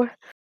know.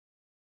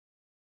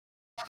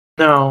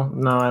 No,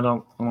 I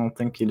don't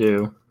think you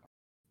do.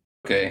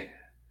 Okay,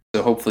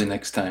 so hopefully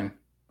next time.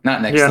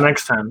 Not next. Yeah, time.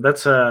 next time.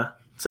 It's a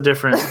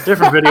different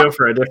video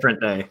for a different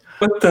day.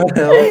 What the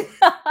hell?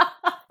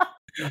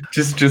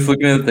 just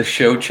looking at the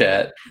show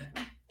chat.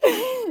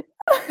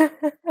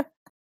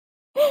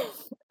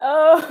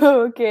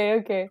 Oh,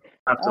 okay.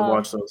 I have to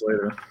watch those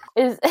later.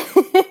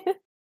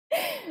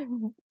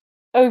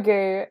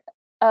 Okay.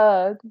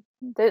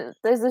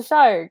 There's a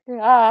shark.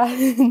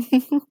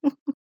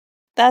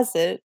 That's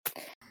it.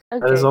 Okay.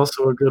 That is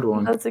also a good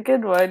one. That's a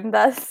good one.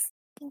 That's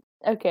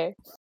okay.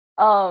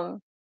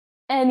 Anywho,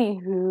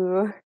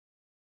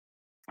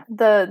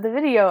 the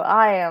video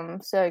I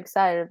am so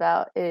excited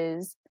about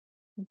is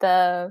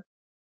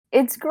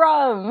it's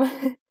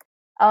Grum.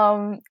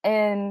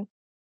 And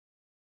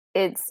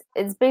it's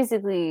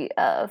basically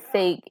a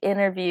fake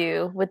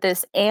interview with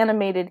this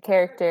animated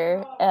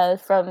character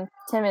from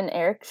Tim and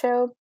Eric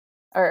show,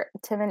 or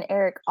Tim and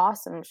Eric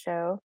Awesome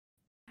show.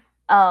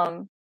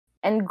 And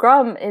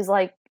Grum is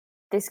like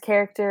this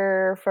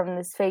character from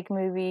this fake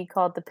movie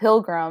called The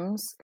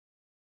Pilgrims.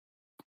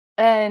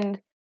 And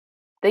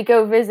they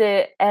go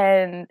visit,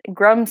 and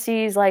Grum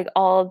sees like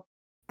all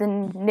the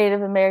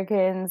Native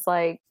Americans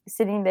like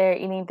sitting there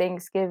eating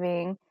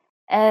Thanksgiving.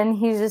 And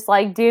he's just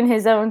like doing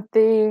his own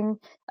thing.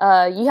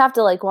 You have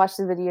to like watch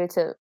the video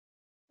to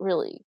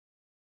really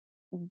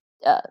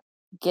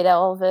get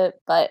all of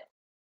it. But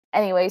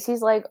anyways,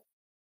 he's like,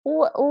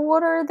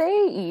 what are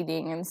they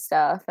eating and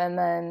stuff? And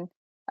then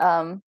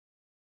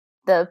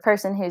the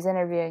person who's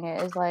interviewing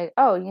it is like,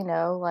 oh,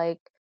 like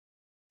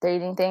they're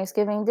eating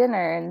Thanksgiving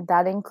dinner, and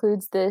that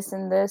includes this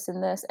and this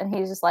and this. And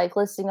he's just like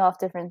listing off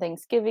different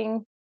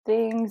Thanksgiving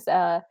things.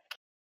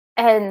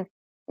 And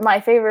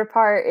my favorite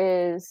part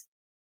is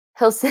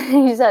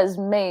he says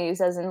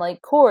maize as in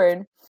like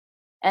corn,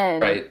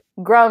 and Right.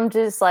 Grum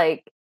just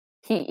like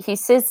he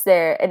sits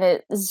there and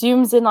it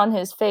zooms in on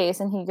his face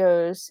and he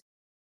goes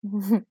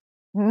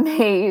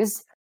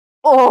maize,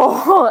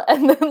 oh,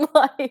 and then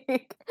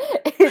like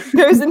it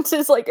goes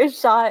into like a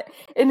shot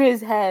in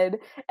his head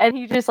and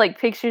he just like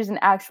pictures an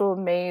actual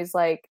maze,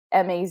 like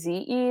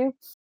MAZE,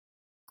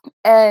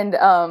 and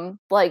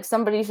like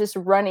somebody's just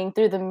running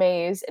through the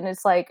maze and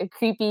it's like a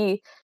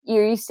creepy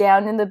eerie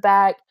sound in the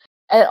back.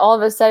 And all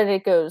of a sudden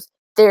it goes,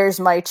 there's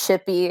my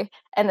Chippy,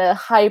 and a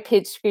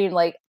high-pitched scream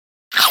like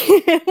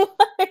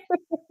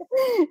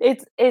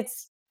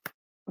it's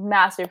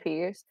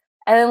masterpiece.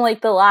 And then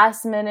like the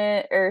last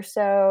minute or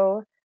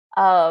so,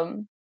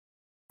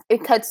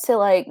 it cuts to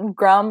like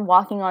Grum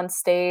walking on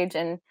stage,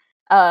 and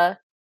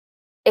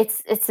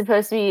it's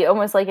supposed to be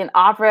almost like an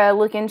opera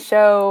looking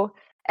show,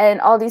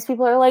 and all these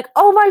people are like,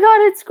 oh my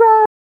god, it's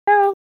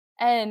Grum!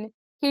 And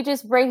he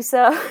just breaks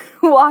up,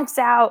 walks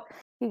out,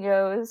 he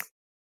goes,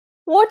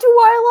 what do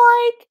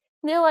I like?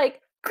 And they're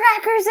like,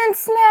 crackers and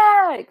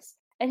snacks.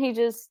 And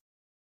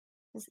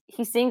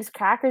he sings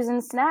crackers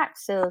and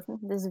snacks. So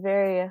this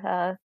very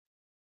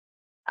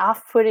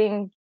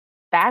off-putting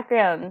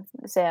background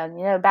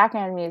sound,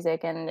 background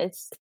music, and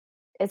it's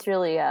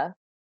really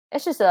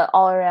it's just a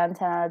all around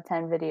 10 out of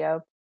 10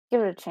 video.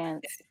 Give it a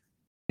chance.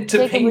 To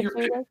Jacob, paint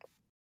would you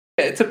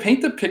to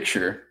paint the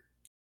picture,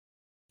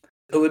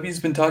 Olivia's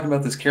been talking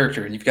about this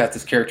character, and you've got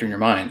this character in your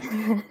mind.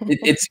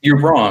 You're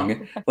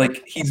wrong.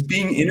 Like, he's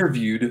being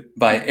interviewed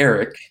by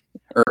Eric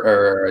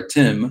or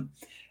Tim,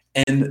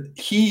 and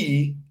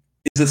he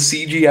is a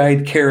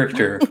CGI'd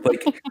character,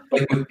 like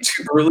with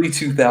early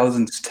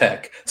 2000s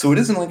tech. So it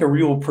isn't like a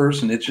real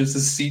person. It's just a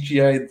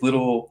CGI'd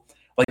little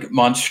like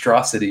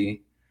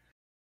monstrosity.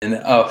 And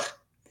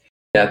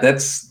yeah,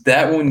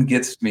 that one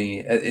gets me.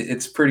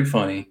 It's pretty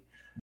funny.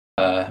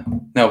 No,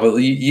 but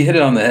you hit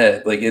it on the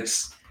head. Like,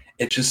 it's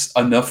just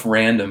enough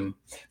random.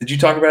 Did you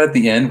talk about it at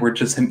the end where it's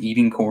just him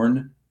eating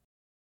corn?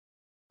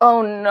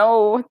 Oh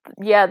no.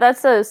 Yeah,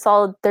 that's a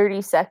solid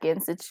 30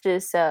 seconds. It's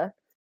just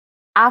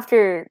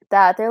after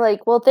that they're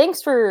like, well,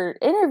 thanks for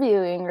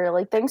interviewing, or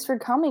like, thanks for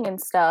coming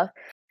and stuff.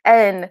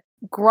 And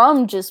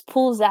Grum just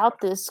pulls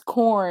out this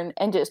corn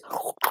and just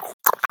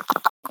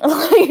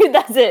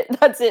that's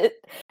it.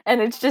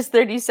 And it's just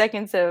 30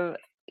 seconds of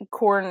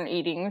corn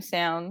eating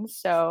sounds.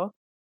 So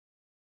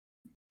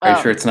Are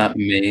you sure it's not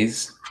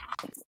maize?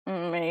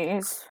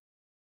 Maize.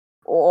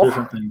 Oh.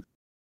 Different thing.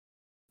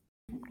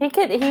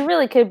 He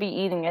really could be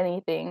eating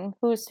anything.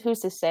 Who's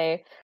to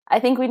say? I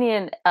think we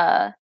need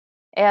an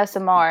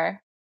ASMR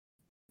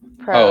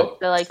pro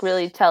to like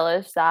really tell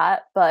us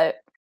that, but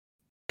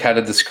how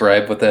to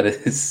describe what that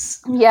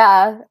is.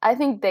 Yeah, I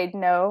think they'd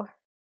know.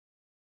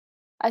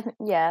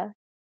 Yeah.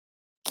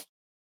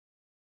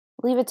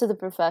 Leave it to the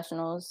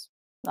professionals.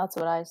 That's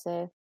what I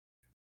say.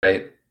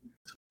 Right.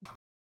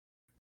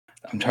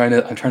 I'm trying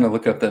to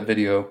look up that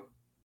video.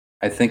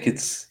 I think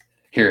it's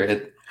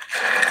here.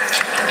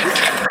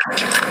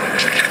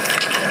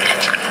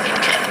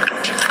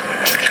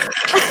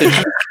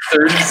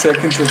 30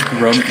 seconds of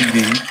Grum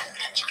eating.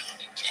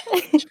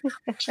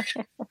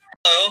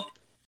 Hello.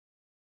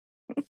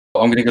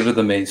 I'm gonna go to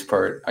the maze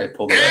part. I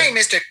pulled it Hey, up.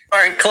 Mr.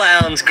 Aren't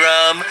clowns,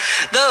 Grum.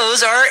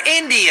 Those are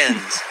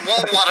Indians.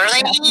 Well, what are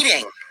they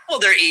eating? Well,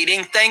 they're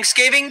eating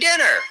Thanksgiving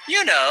dinner.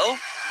 You know,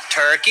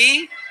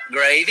 turkey,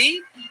 gravy,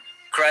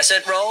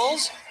 crescent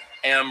rolls,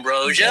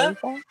 ambrosia,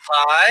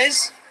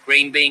 pies,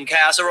 green bean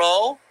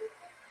casserole,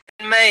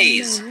 and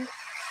maize.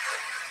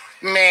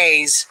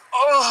 Maize.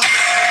 Oh.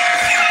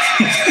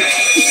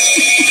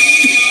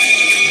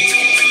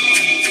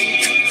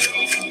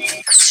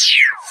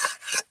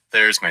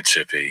 There's my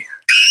Chippy.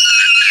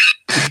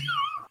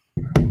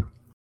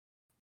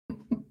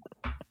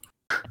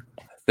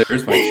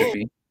 There's my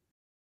Chippy.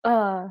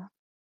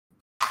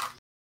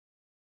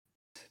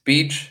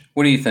 Beach,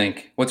 what do you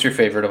think? What's your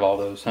favorite of all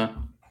those, huh?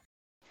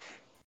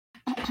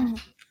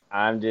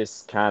 I'm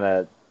just kind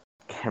of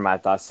my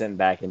thoughts sitting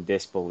back in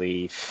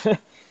disbelief. Some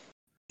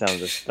of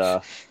the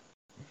stuff.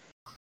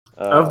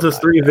 Of the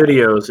three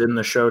videos in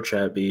the show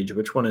chat, Beach,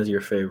 which one is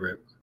your favorite?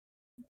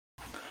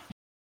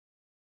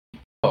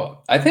 Oh,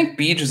 I think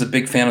Beach is a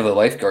big fan of the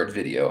lifeguard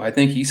video. I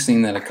think he's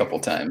seen that a couple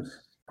times.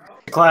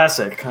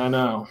 Classic, I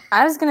know.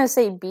 I was gonna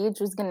say Beach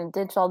was gonna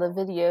ditch all the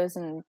videos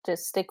and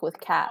just stick with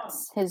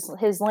cats.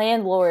 His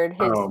landlord,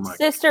 his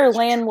sister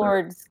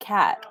landlord's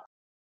cat.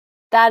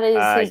 That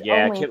is his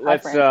only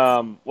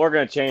preference. We're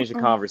gonna change the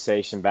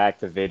conversation back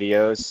to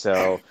videos.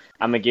 So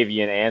I'm gonna give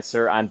you an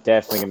answer. I'm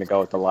definitely gonna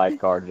go with the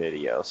lifeguard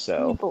video.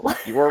 So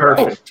you were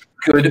right.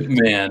 Good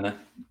man.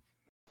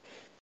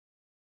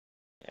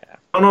 Yeah.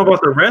 I don't know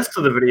about the rest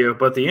of the video,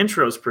 but the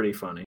intro is pretty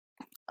funny.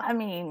 I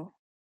mean,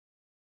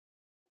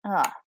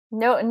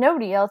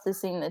 nobody else has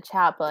seen the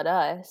chat but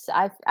us.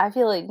 I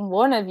feel like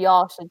one of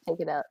y'all should pick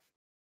it up.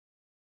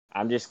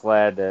 I'm just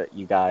glad that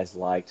you guys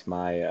liked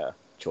my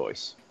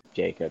choice,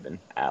 Jacob and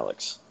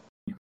Alex.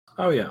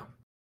 Oh yeah, of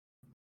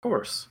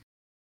course.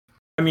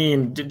 I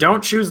mean,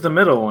 don't choose the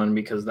middle one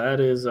because that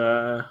is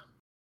not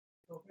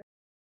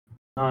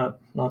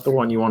the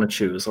one you want to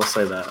choose. I'll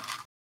say that.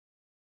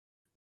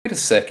 Wait a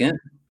second.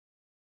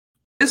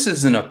 This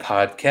isn't a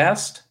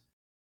podcast.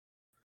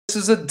 This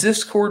is a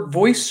Discord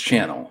voice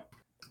channel.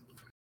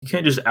 You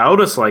can't just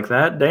out us like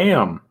that.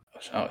 Damn.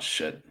 Oh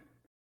shit.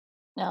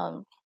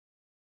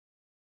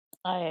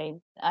 I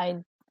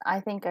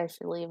think I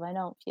should leave. I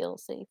don't feel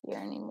safe here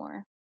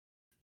anymore.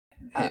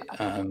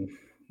 No,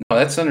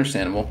 that's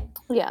understandable.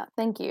 Yeah,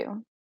 thank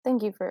you.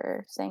 Thank you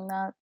for saying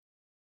that.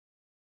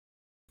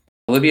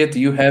 Olivia, do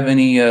you have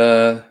any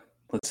do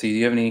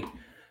you have any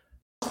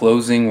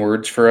closing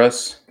words for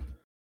us?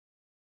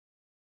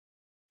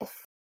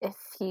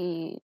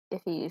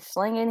 If he's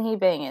slinging, he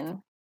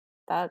banging.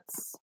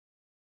 That's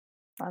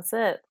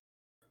it.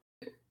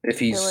 If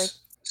he's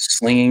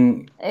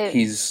slinging,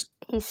 he's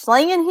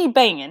slinging, he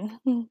banging.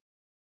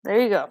 There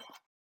you go.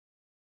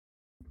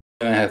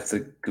 I'm gonna have to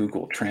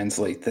Google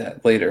translate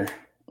that later.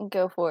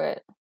 Go for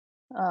it.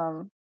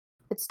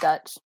 It's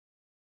Dutch.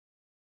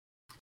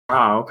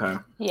 Oh, okay.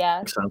 Yeah.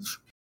 Makes sense.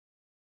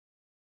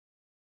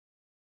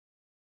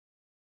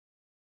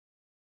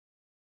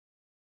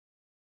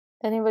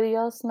 Anybody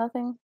else?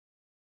 Nothing?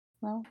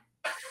 No?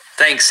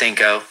 Thanks,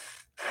 Cinco.